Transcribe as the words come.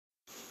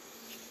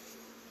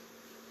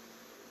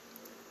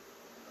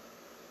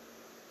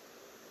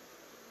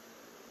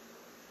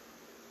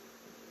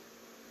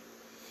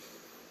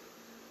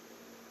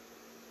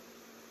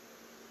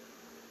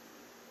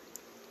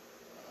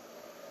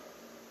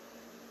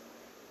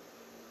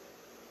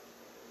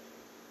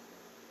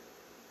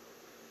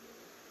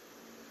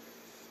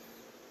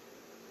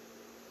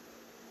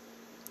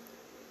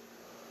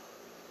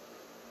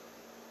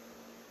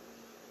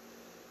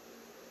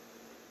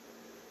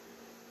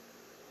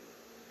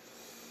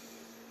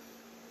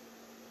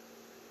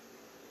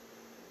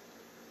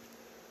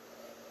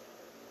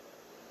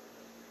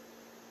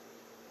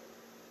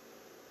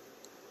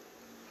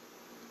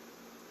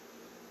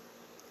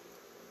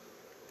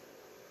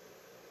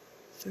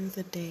Through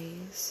the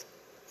days,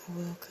 I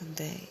will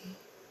convey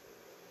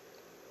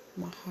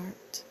my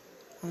heart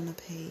on a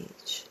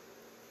page,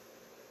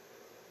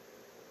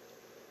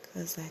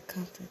 'cause that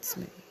comforts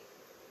me.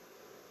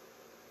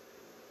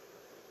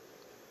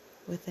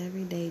 With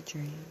every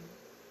daydream,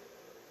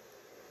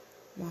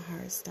 my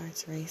heart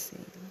starts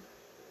racing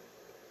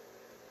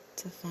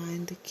to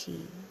find the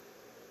key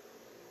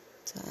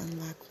to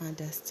unlock my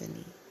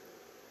destiny.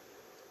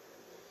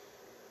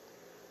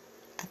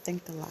 I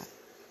think a lot.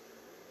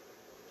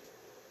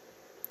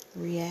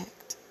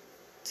 React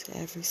to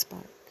every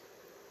spark.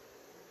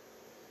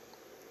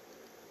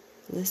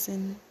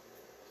 Listen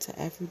to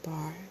every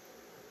bar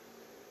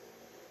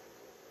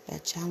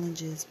that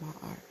challenges my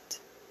art.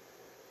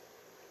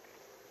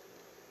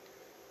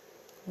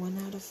 1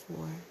 out of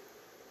 4,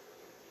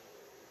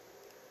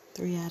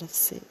 3 out of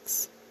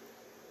 6.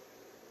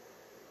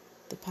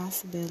 The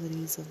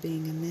possibilities of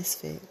being a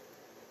misfit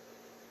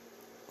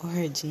or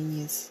a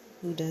genius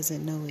who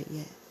doesn't know it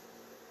yet.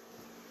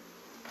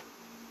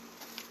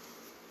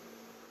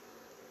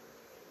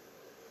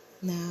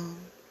 Now,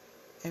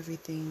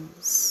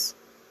 everything's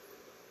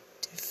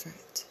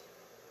different.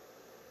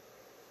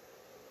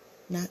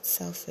 Not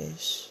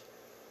selfish,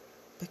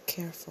 but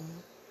careful.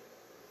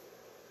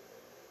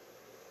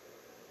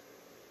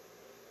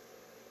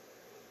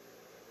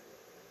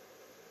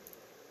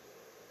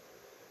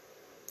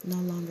 No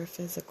longer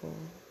physical,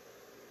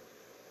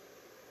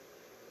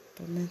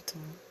 but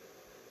mental.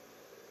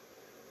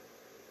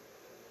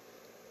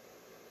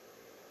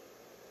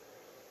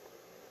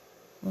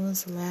 When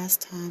was the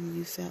last time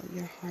you felt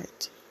your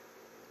heart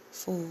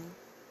full?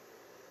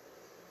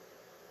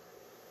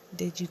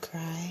 Did you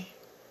cry?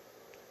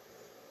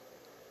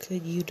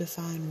 Could you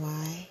define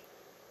why?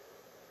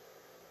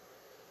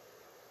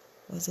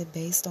 Was it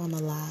based on a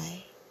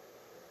lie?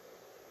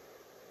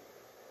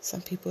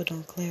 Some people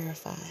don't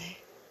clarify.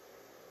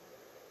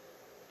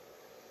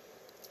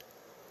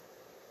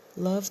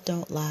 Love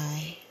don't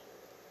lie.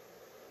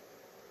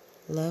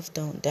 Love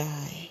don't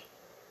die.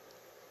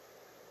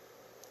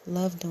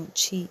 Love don't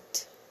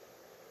cheat.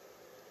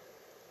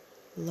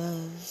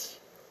 Love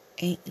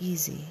ain't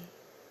easy.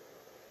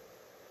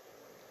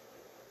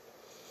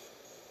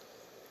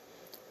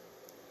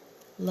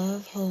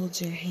 Love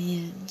holds your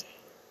hand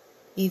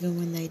even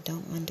when they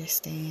don't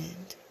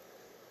understand.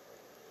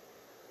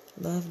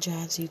 Love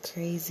drives you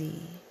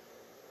crazy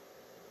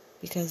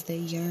because they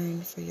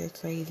yearn for your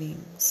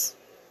cravings.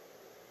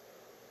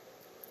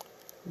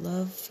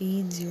 Love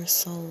feeds your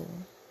soul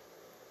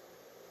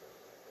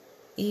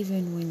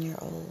even when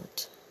you're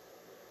old.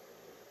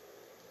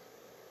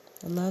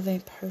 Love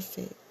ain't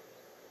perfect,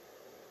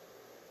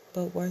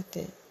 but worth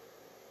it.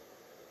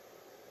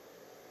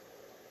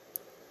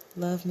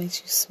 Love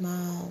makes you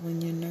smile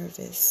when you're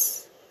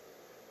nervous.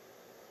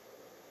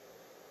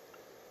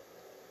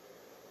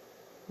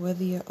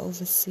 Whether you're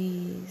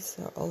overseas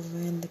or over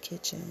in the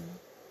kitchen,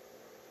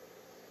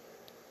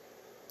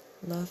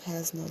 love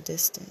has no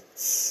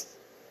distance.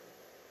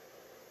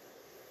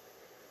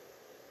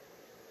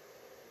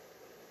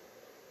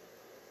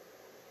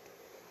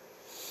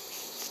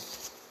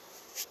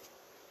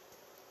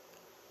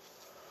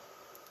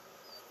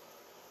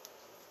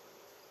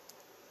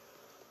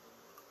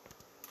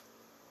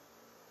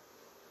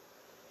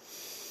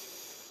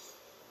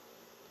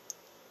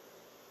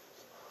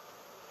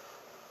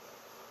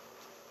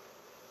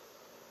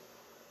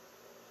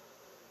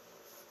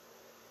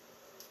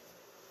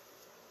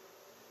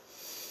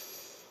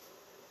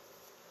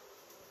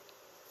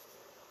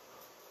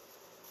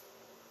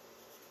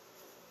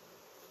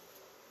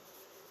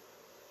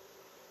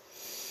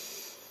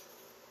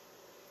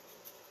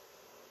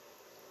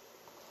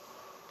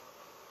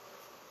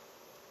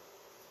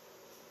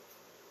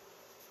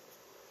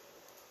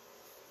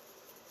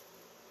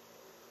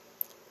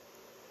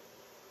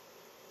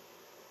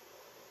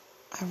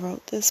 I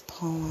wrote this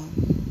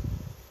poem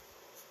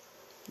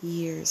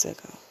years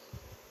ago.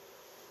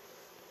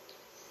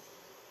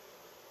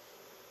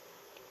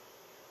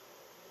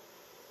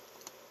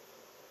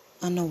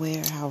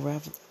 Unaware how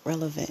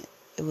relevant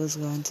it was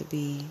going to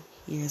be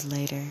years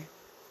later.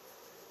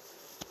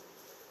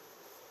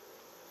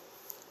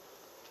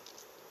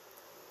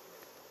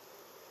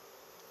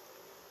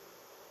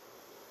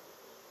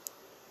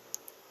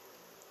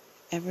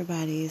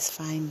 Everybody is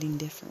finding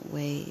different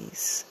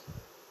ways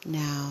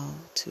now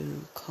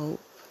to cope,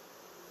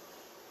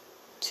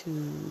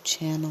 to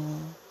channel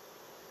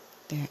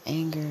their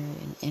anger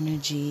and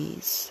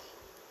energies,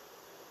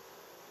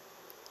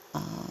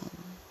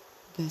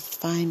 with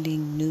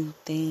finding new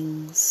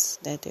things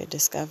that they're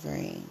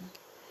discovering.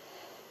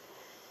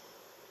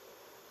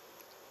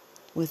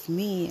 With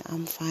me,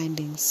 I'm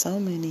finding so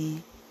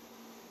many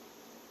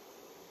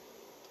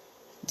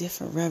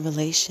different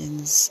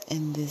revelations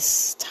in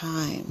this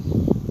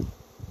time.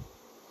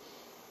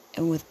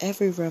 And with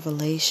every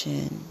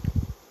revelation,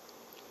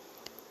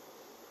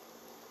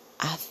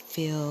 I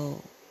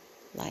feel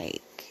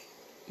like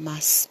my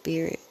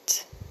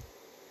spirit,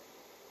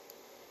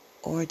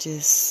 or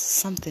just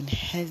something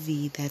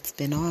heavy that's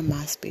been on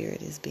my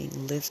spirit, is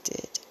being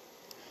lifted.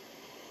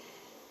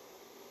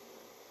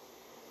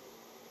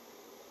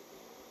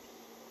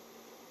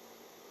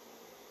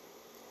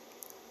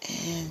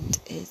 And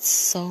it's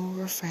so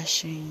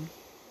refreshing.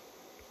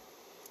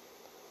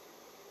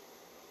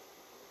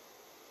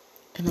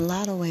 In a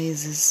lot of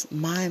ways, it's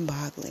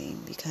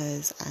mind-boggling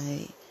because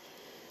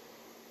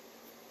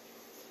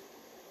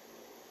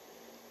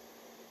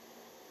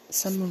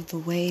some of the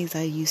ways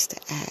I used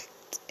to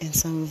act, and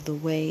some of the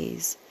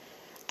ways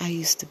I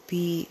used to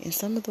be, and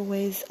some of the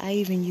ways I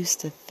even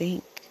used to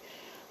think,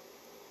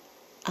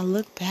 I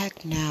look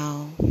back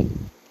now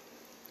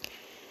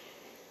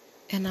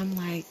and I'm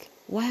like,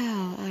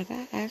 wow,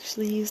 I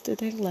actually used to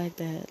think like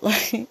that.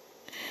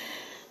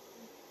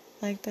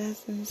 Like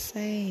that's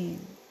insane.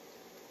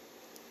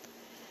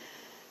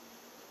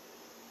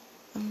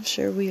 I'm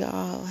sure we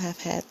all have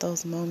had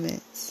those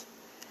moments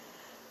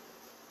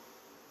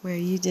where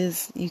you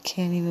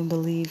can't even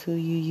believe who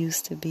you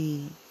used to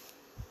be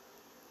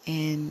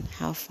and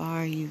how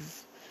far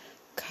you've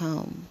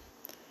come.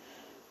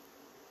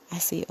 I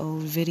see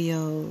old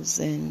videos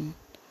and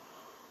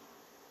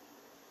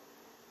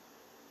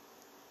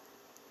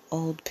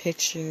old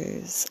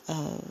pictures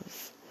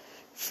of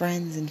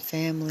friends and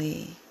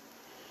family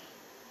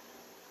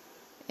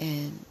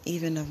and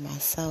even of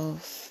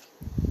myself.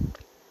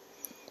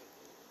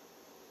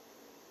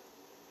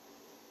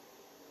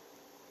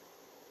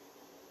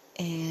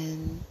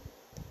 And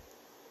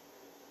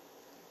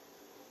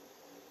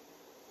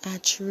I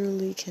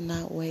truly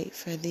cannot wait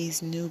for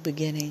these new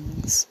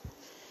beginnings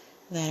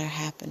that are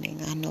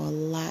happening. I know a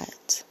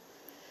lot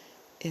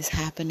is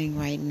happening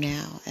right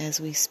now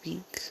as we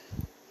speak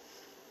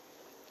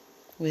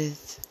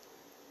with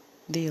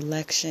the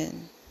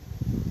election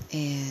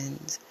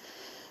and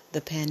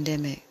the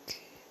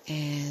pandemic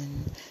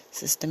and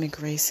systemic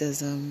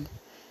racism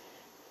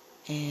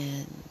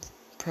and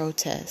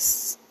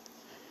protests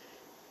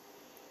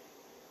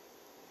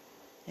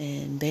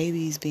and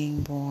babies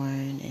being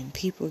born and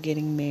people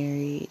getting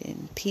married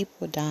and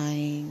people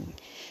dying.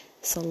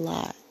 It's a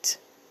lot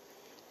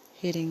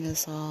hitting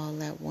us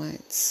all at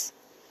once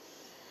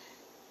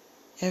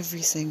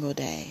every single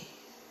day.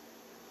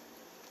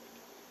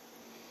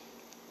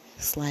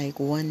 It's like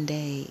one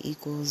day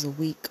equals a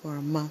week or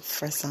a month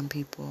for some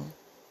people.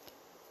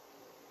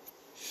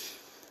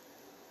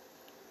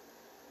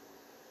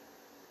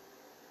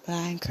 But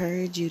I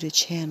encourage you to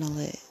channel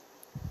it.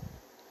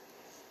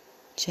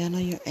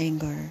 Channel your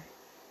anger.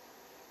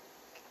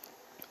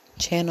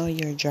 Channel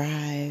your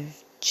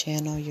drive.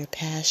 Channel your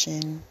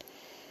passion.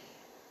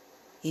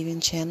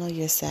 Even channel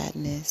your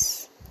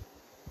sadness.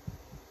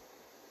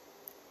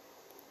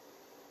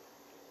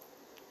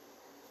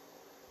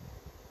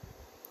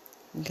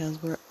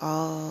 Because we're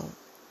all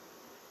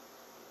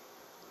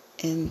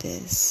in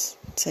this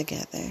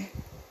together.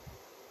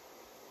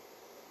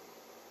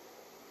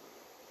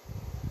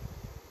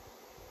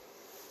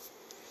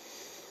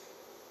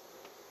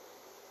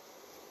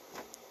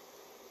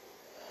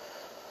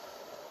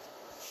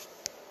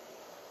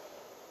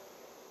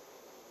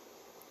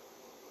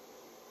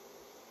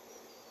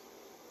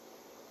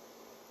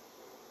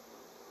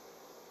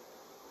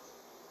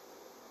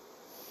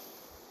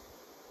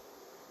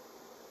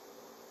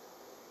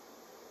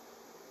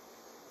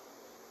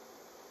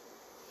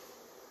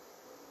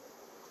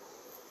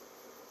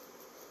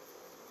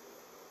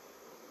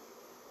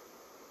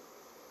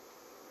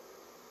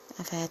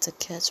 I've had to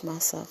catch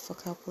myself a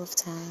couple of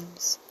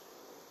times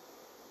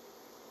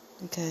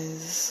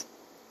because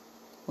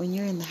when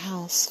you're in the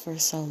house for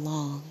so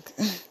long,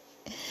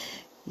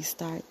 you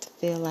start to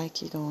feel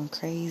like you're going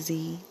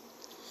crazy.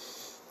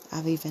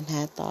 I've even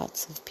had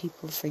thoughts of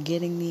people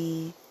forgetting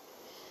me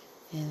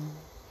and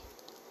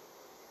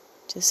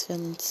just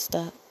feeling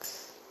stuck,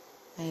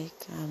 like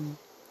I'm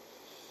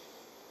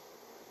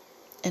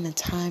in a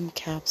time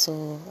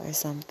capsule or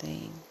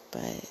something.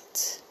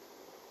 But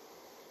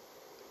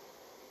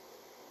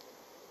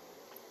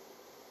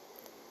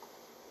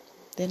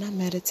then I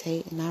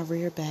meditate and I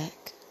rear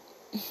back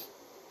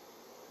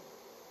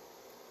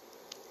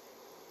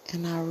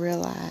and I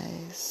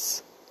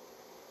realize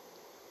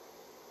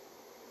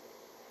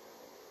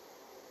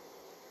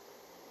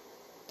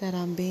that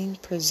I'm being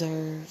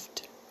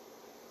preserved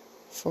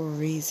for a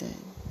reason.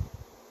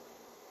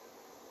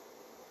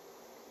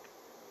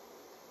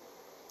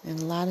 And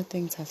a lot of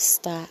things have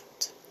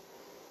stopped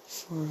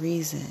for a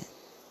reason.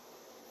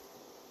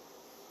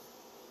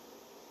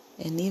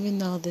 And even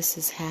though this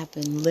has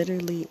happened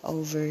literally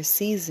over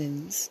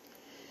seasons,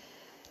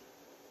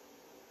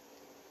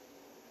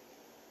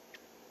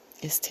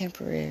 it's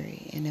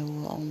temporary and it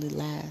will only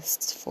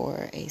last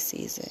for a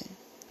season.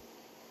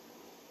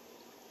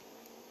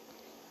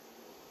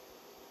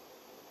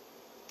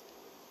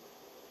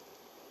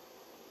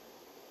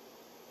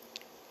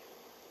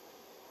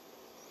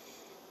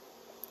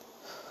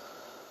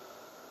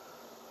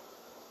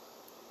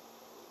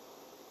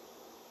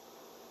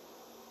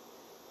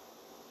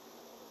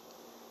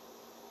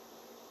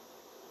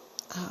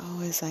 I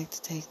always like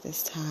to take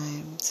this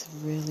time to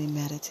really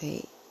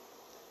meditate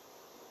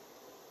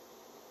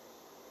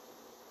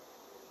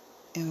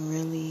and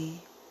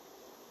really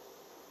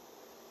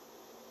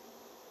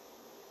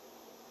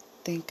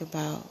think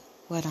about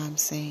what I'm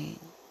saying,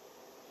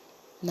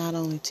 not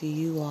only to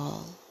you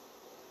all,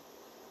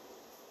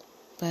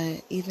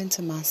 but even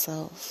to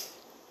myself,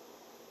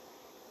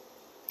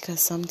 because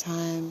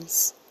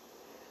sometimes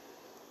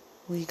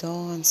we go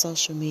on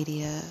social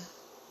media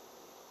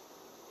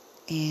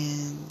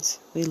and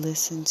we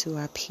listen to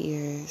our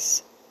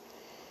peers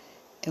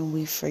and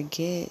we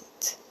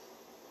forget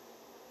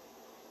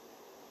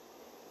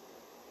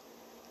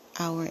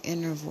our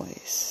inner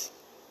voice,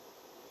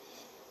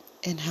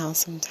 and how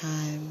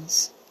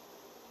sometimes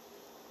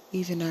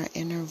even our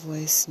inner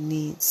voice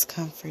needs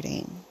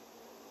comforting.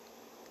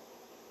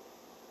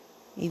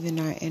 Even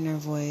our inner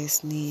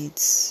voice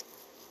needs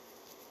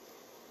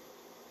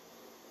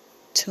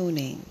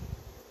tuning,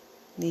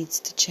 needs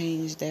to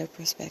change their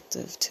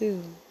perspective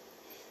too.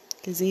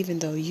 Because even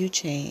though you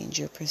change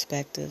your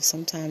perspective,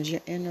 sometimes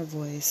your inner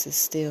voice is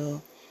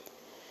still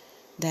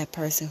that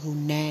person who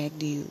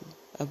nagged you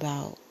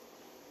about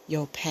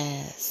your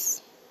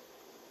past.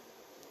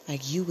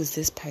 Like, you was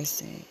this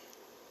person,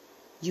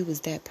 you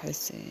was that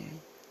person.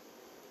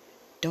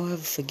 Don't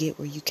ever forget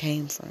where you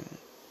came from,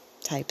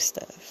 type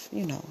stuff.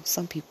 You know,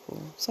 some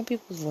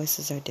people's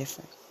voices are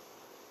different.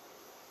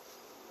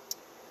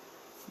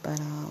 But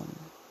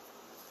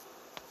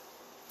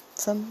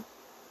some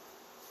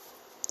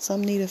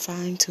need a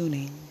fine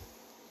tuning.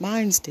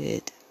 Mine's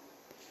did.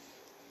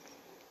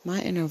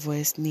 My inner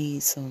voice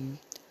needs some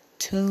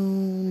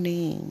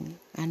tuning.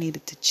 I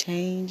needed to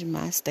change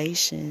my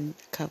station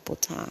a couple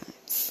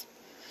times.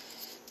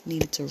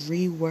 Needed to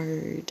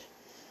reword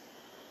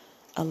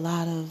a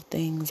lot of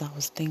things I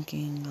was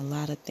thinking, a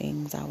lot of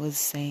things I was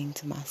saying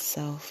to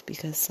myself,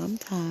 because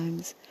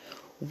sometimes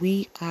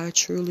we are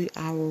truly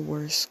our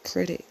worst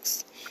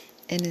critics.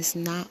 And it's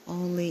not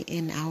only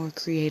in our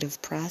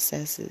creative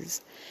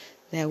processes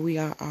that we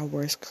are our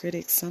worst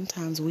critics.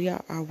 Sometimes we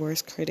are our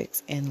worst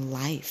critics in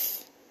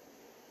life.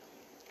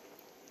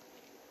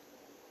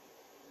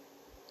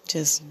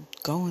 Just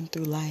going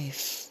through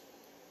life.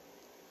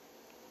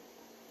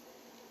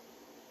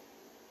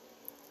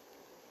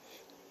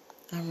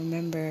 I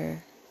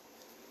remember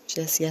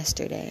just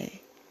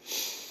yesterday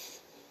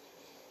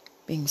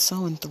being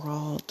so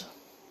enthralled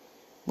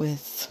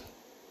with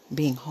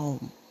being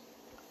home.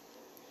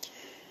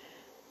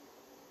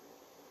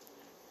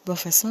 But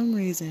for some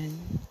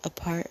reason, a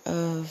part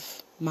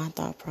of my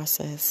thought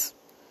process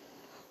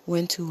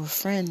went to a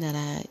friend that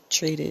I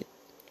treated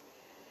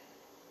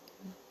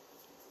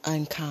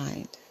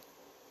unkind.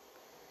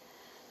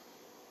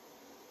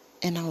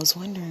 And I was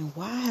wondering,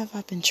 why have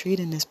I been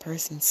treating this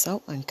person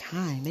so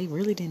unkind? They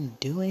really didn't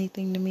do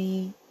anything to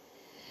me.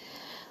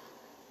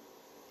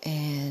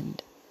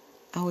 And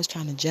I was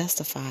trying to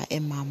justify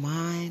in my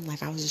mind,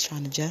 like I was just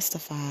trying to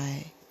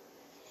justify,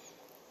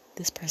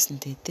 this person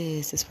did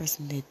this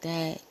person did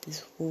that,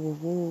 this woo woo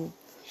woo.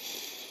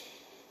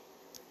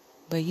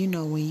 But you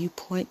know, when you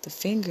point the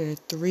finger,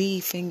 3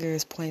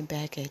 fingers point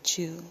back at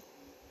you.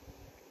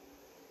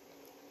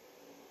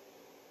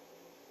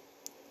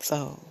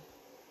 So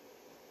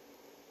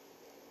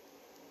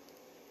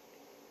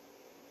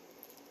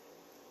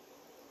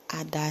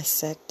I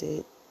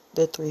dissected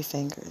the 3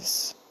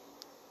 fingers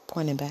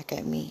pointing back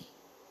at me.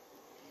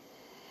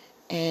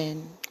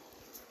 And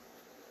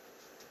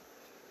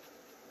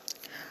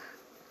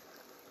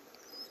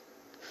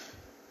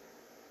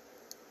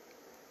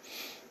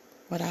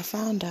what I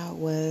found out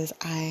was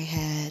I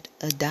had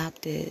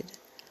adopted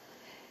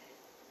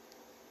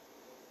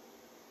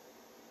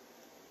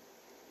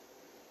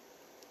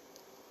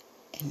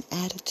an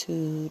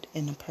attitude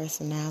and a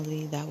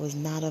personality that was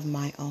not of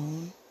my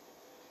own,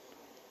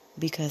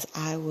 because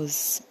I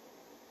was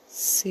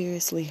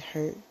seriously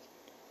hurt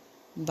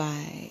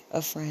by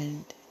a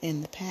friend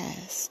in the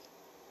past.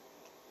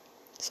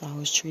 So I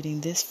was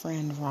treating this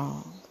friend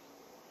wrong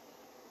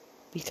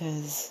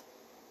because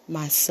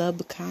my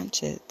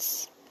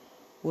subconscious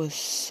was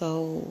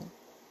still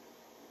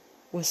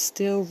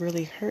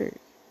really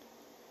hurt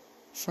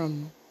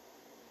from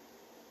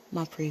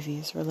my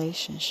previous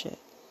relationship.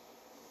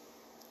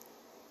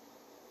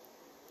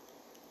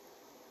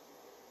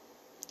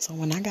 So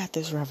when I got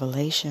this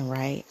revelation,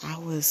 right, I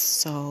was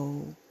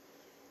so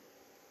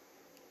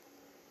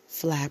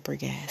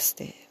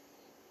flabbergasted.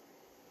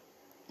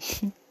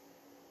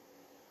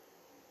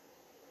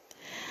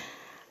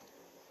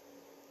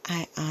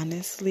 I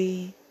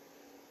honestly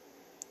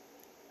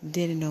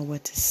didn't know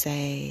what to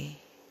say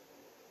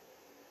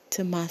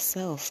to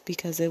myself,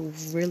 because it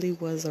really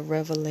was a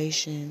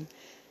revelation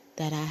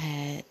that I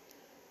had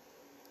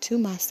to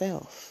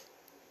myself,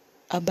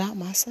 about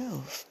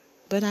myself,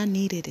 but I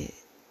needed it.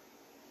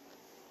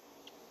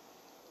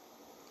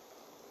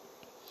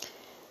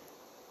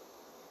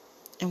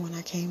 And when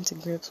I came to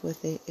grips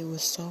with it, it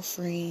was so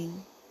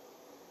freeing.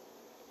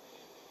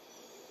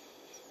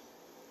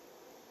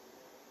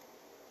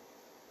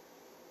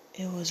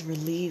 It was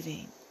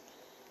relieving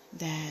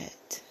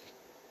that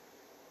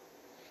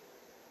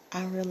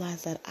I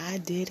realized that I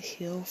did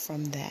heal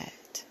from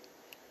that.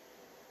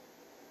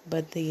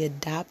 But the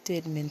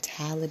adopted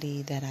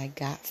mentality that I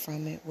got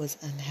from it was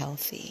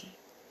unhealthy.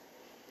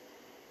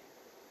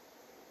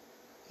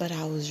 But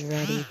I was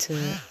ready to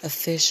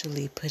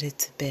officially put it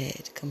to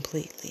bed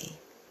completely.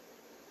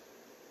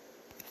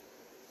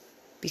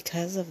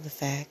 because of the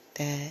fact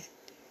that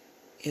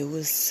it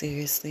was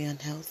seriously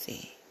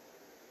unhealthy.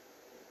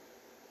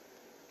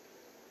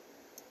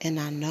 And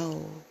I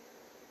know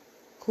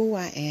who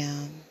I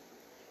am,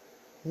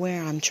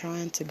 where I'm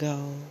trying to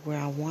go, where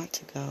I want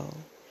to go,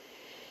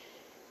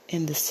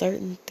 and the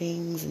certain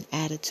things and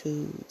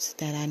attitudes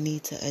that I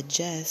need to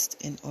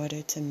adjust in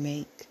order to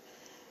make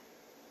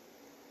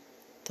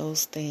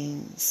those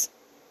things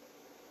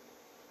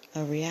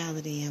a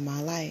reality in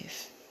my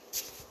life.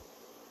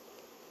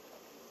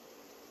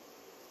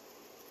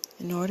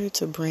 In order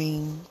to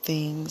bring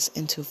things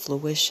into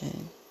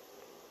fruition,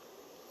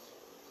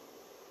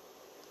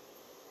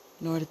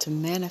 in order to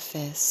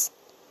manifest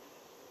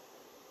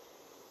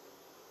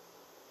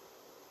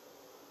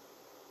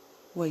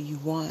what you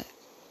want,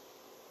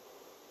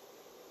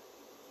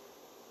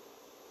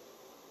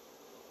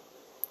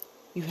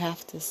 you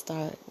have to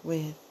start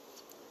with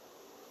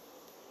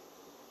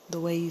the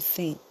way you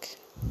think,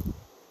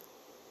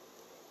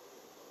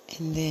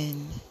 and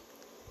then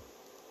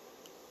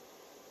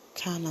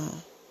kind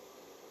of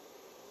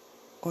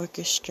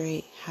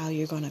orchestrate how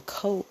you're going to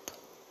cope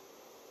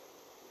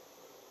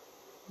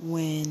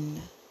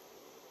when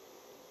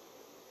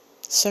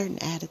certain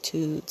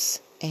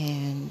attitudes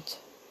and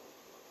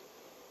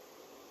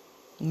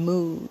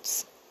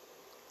moods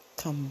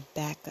come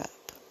back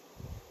up.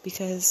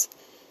 Because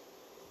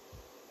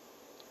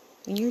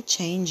when you're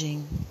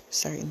changing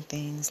certain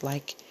things,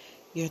 like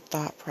your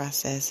thought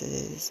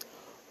processes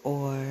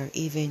or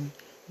even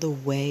the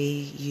way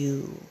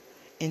you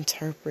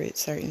interpret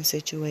certain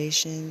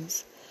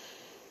situations,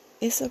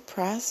 it's a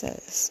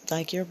process.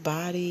 Like your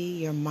body,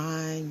 your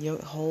mind, your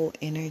whole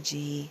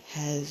energy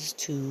has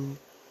to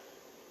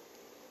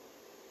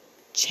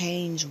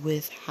change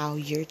with how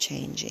you're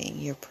changing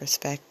your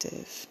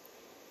perspective.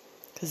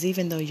 Because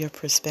even though your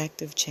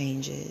perspective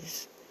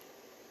changes,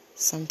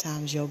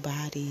 sometimes your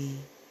body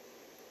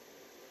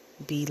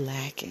be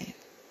lacking.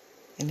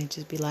 And it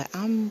just be like,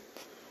 I'm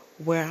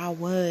where I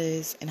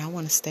was and I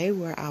want to stay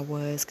where I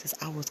was because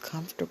I was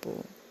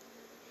comfortable.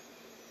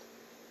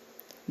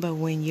 But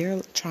when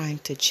you're trying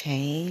to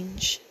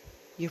change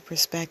your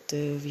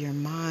perspective, your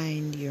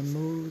mind, your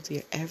moods,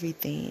 your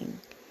everything,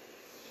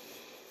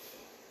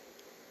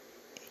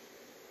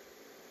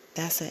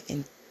 that's an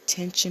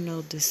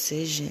intentional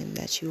decision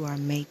that you are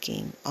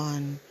making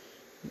on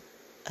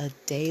a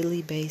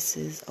daily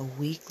basis, a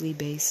weekly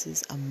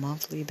basis, a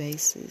monthly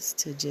basis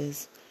to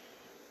just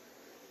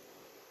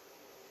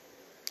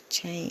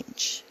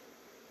change.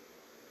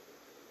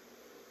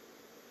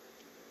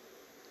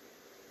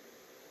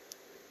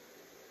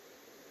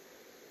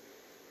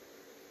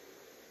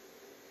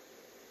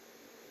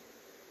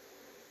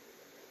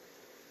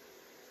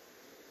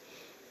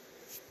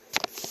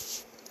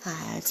 I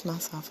ask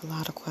myself a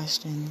lot of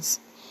questions.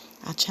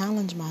 I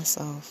challenge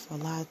myself a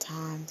lot of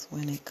times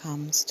when it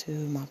comes to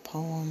my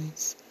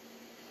poems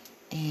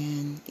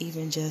and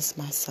even just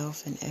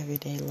myself in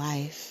everyday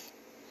life.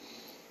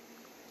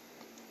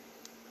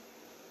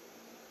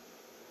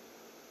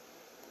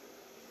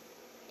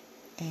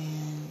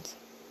 And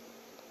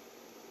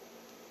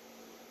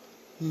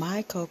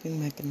my coping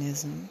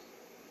mechanism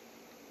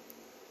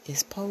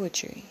is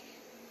poetry.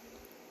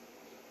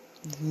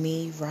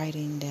 Me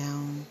writing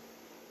down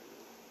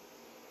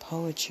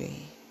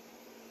poetry.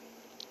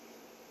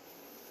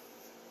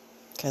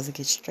 Because it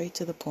gets straight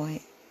to the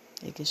point.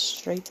 It gets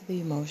straight to the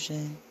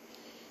emotion.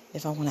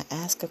 If I want to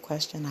ask a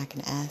question, I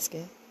can ask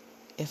it.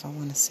 If I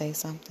want to say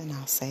something,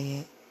 I'll say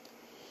it.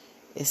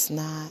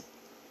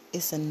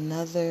 It's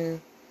another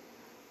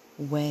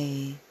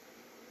way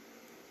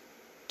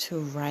to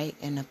write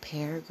in a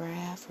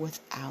paragraph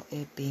without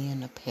it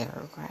being a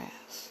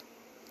paragraph.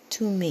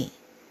 To me.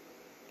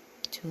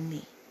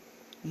 You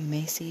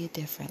may see it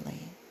differently.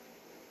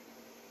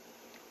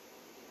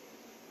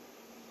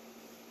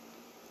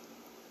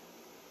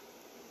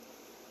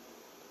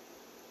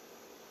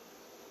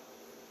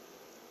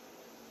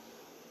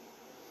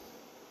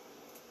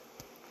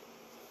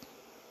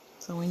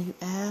 So when you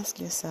ask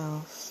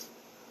yourself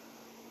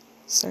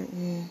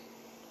certain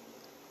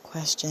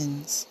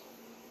questions,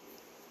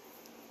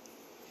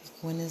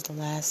 when is the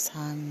last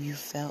time you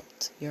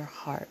felt your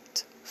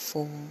heart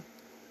full?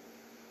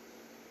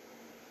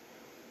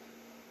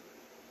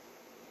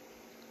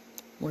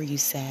 Were you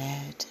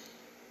sad?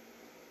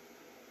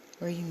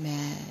 Were you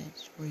mad?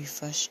 Were you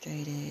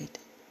frustrated?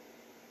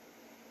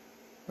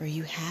 Were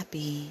you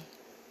happy?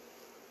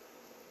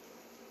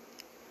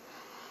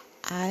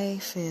 I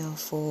feel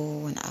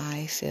full when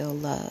I feel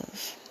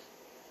love.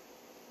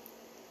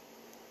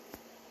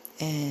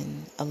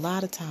 And a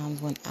lot of times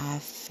when I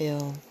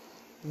feel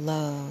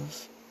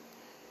love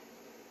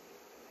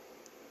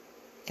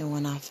and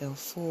when I feel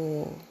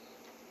full,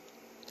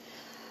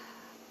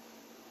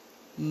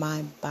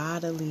 my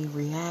bodily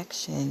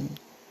reaction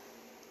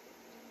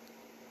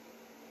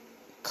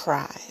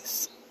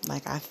cries.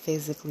 Like I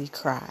physically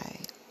cry.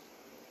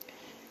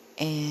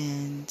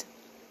 And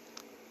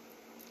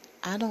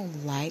I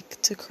don't like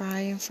to cry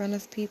in front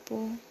of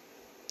people.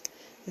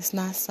 It's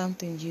not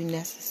something you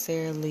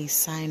necessarily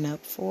sign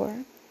up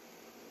for.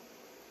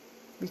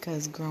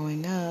 Because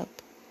growing up,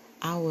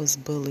 I was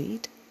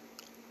bullied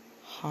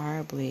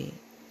horribly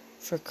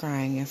for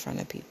crying in front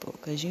of people.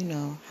 Because you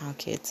know how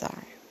kids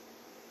are.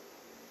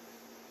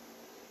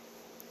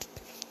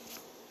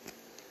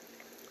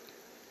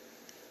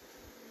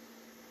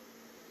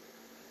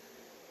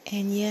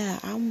 And yeah,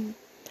 I'm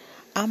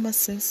a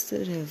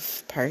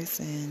sensitive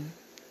person.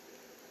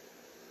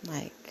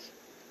 Like,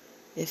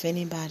 if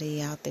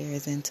anybody out there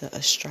is into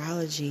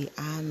astrology,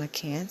 I'm a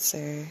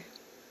Cancer.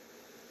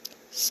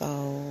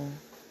 So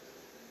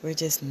we're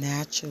just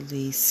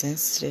naturally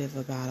sensitive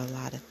about a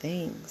lot of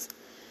things.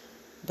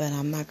 But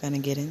I'm not going to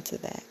get into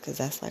that because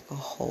that's like a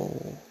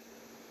whole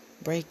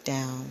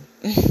breakdown.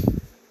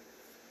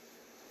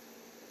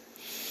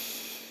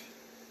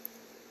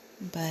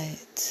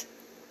 But,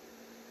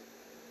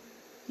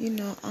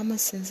 I'm a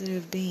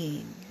sensitive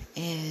being.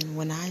 And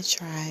when I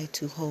try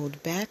to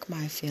hold back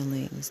my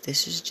feelings,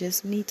 this is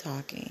just me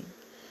talking,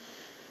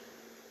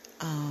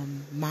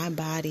 my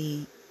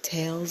body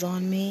tells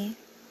on me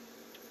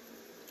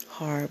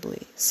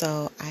horribly.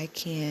 So I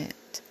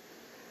can't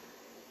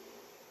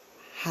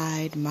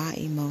hide my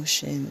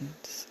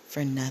emotions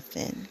for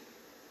nothing.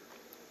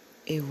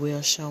 It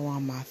will show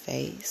on my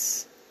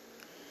face.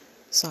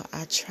 So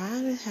I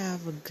try to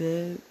have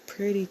a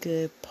pretty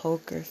good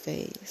poker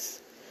face.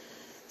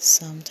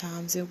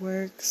 Sometimes it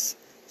works,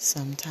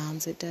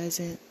 sometimes it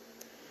doesn't.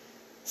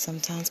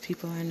 Sometimes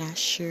people are not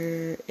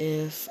sure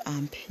if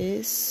I'm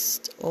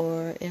pissed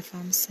or if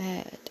I'm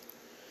sad.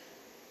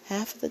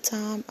 Half of the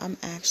time, I'm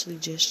actually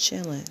just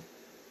chilling.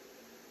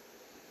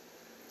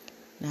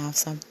 Now,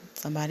 if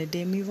somebody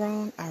did me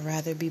wrong, I'd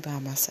rather be by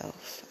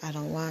myself. I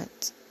don't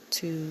want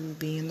to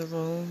be in the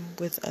room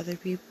with other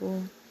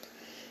people.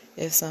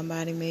 If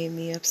somebody made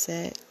me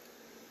upset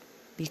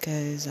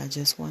because I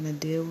just want to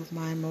deal with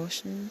my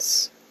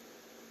emotions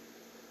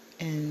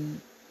and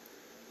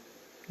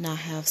not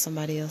have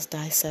somebody else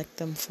dissect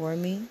them for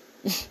me,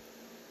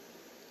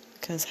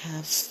 because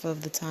most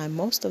of the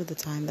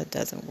time, that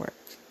doesn't work.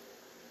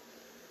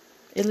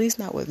 At least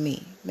not with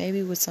me.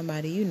 Maybe with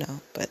somebody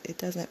but it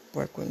doesn't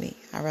work with me.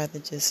 I'd rather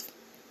just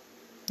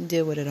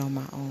deal with it on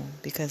my own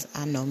because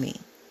I know me,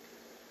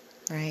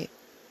 right?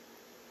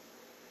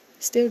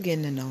 Still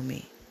getting to know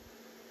me.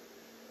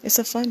 It's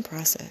a fun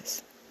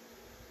process,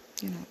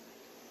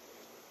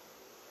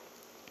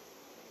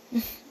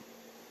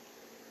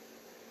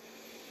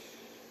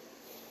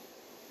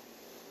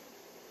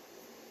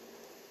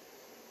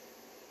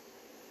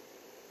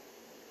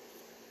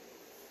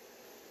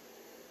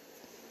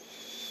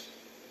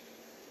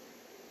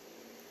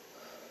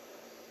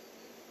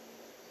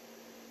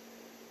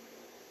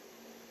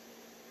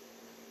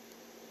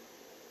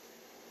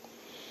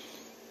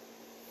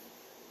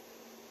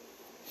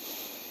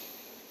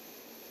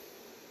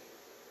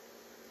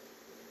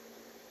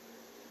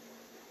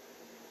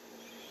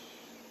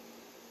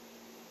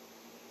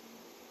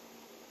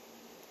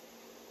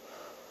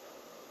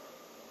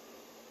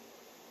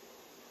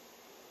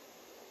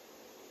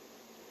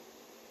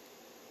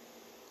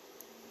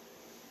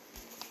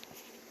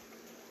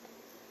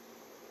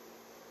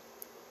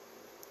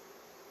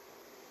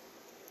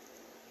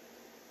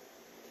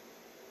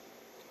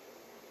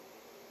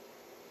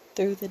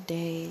 Through the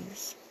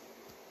days,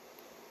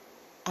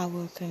 I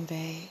will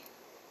convey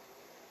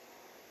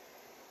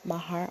my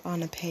heart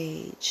on a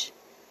page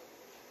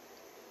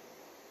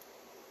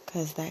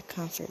because that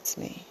comforts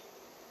me.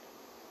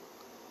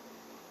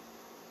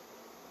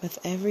 With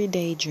every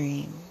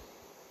daydream,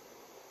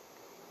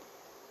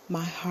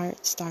 my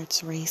heart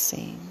starts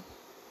racing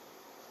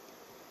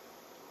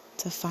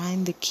to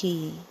find the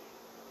key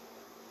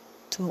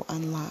to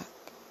unlock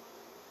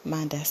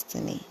my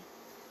destiny.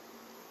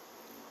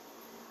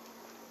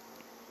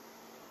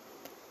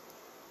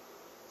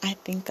 I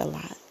think a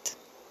lot,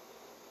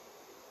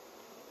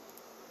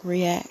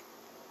 react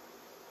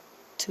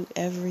to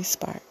every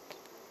spark,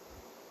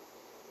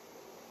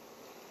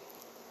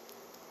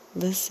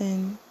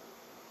 listen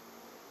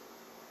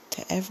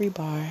to every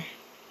bar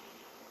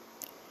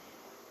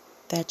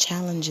that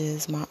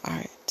challenges my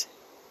art.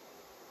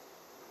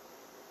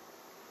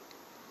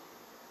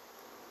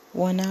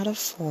 1 out of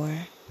 4,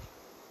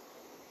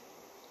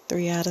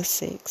 3 out of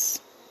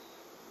 6.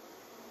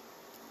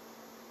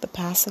 The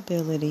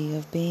possibility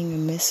of being a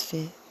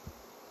misfit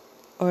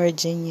or a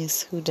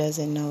genius who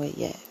doesn't know it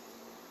yet.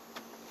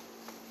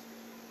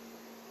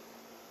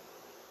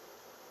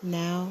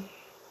 Now,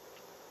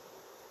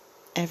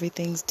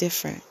 everything's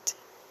different.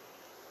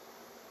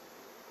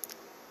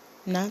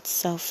 Not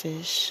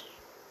selfish,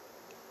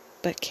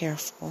 but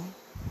careful.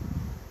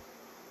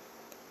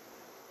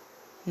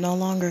 No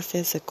longer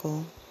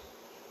physical,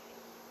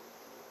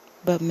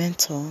 but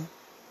mental.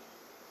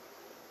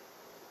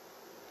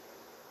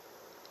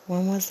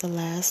 When was the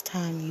last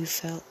time you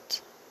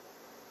felt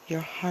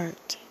your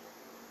heart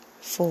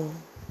full?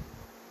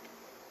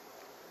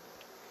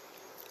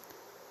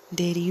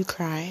 Did you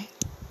cry?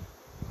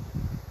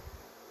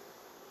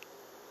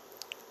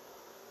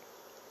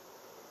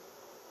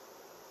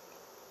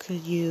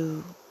 Could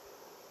you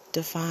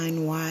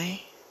define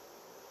why?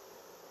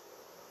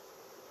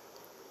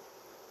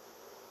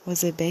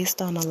 Was it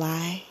based on a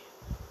lie?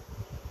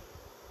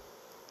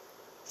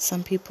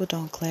 Some people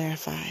don't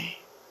clarify.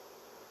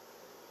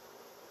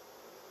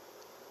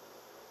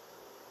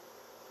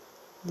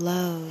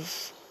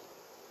 Love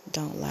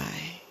don't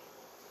lie.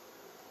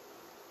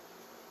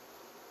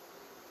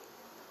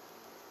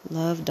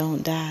 Love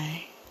don't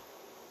die.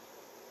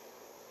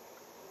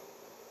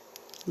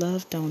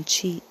 Love don't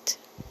cheat.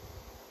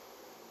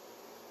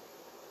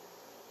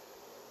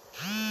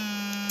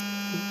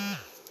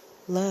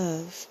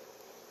 Love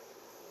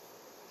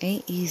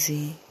ain't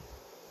easy.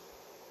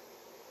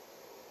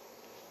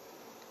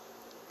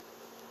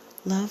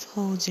 Love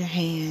holds your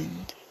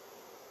hand,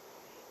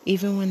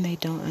 even when they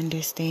don't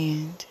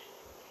understand.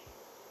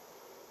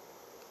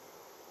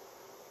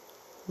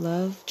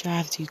 Love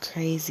drives you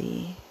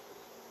crazy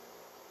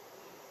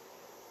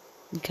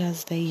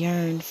because they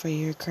yearn for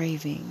your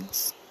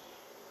cravings.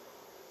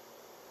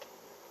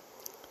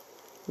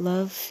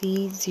 Love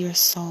feeds your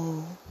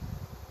soul,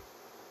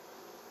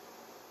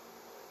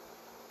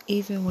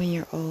 even when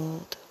you're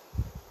old.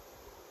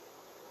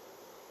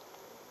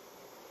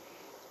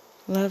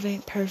 Love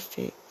ain't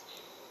perfect,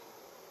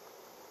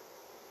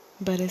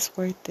 but it's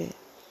worth it.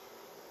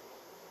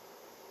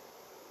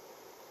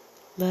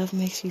 Love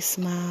makes you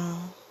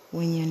smile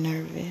when you're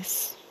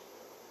nervous.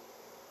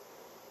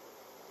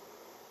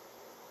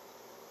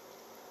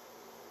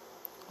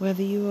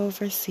 Whether you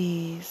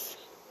overseas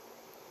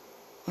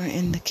or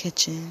in the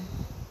kitchen,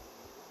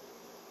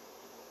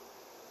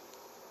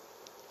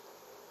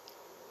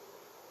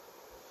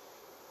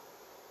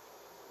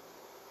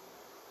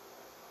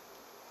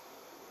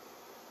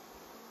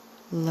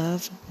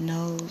 love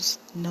knows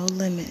no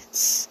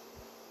limits.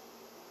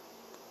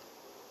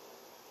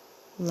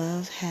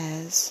 Love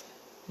has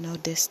no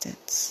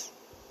distance.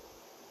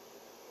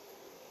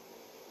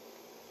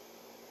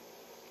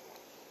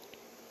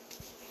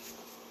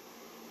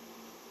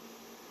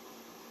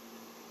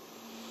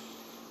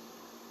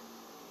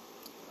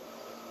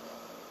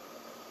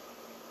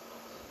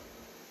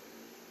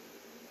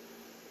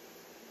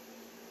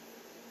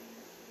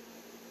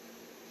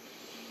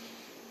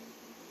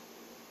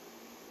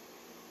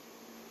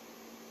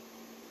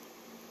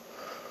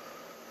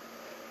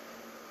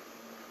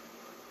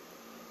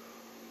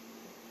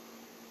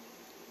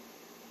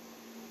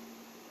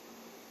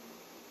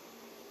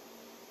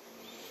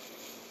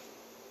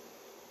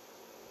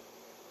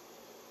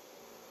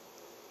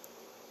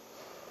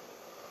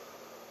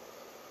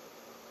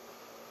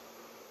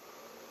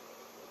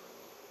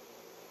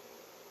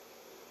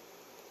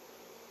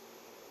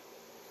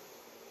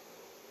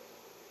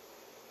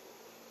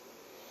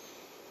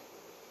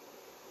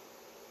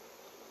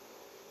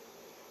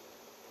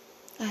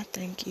 I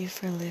thank you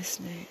for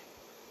listening.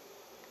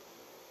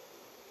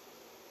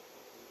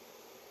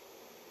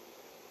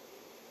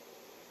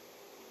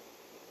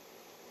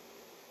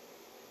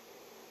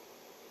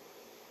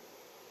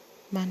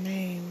 My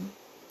name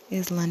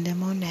is London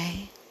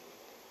Monet.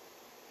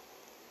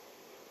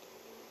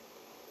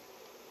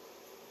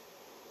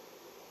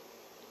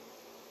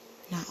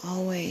 And I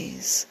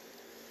always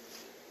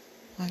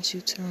want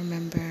you to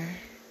remember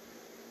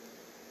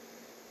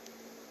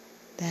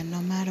that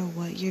no matter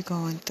what you're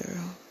going through,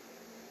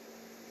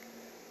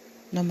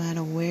 no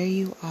matter where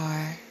you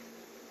are,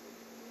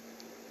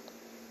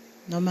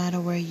 no matter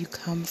where you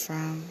come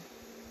from,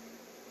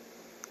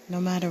 no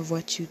matter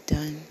what you've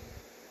done,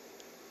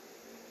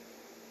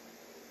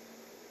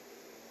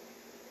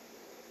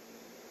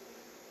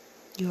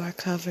 you are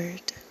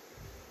covered.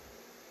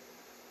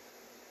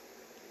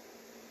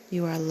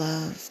 You are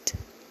loved.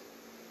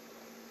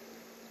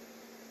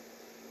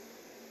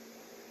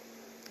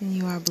 And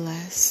you are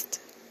blessed.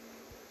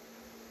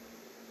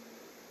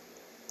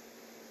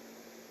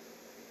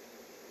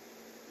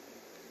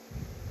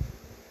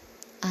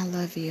 I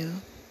love you.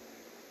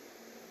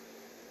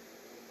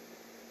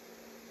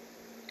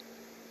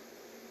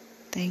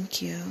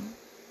 Thank you.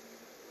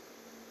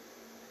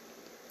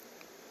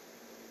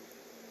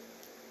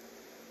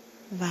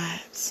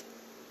 Vibes.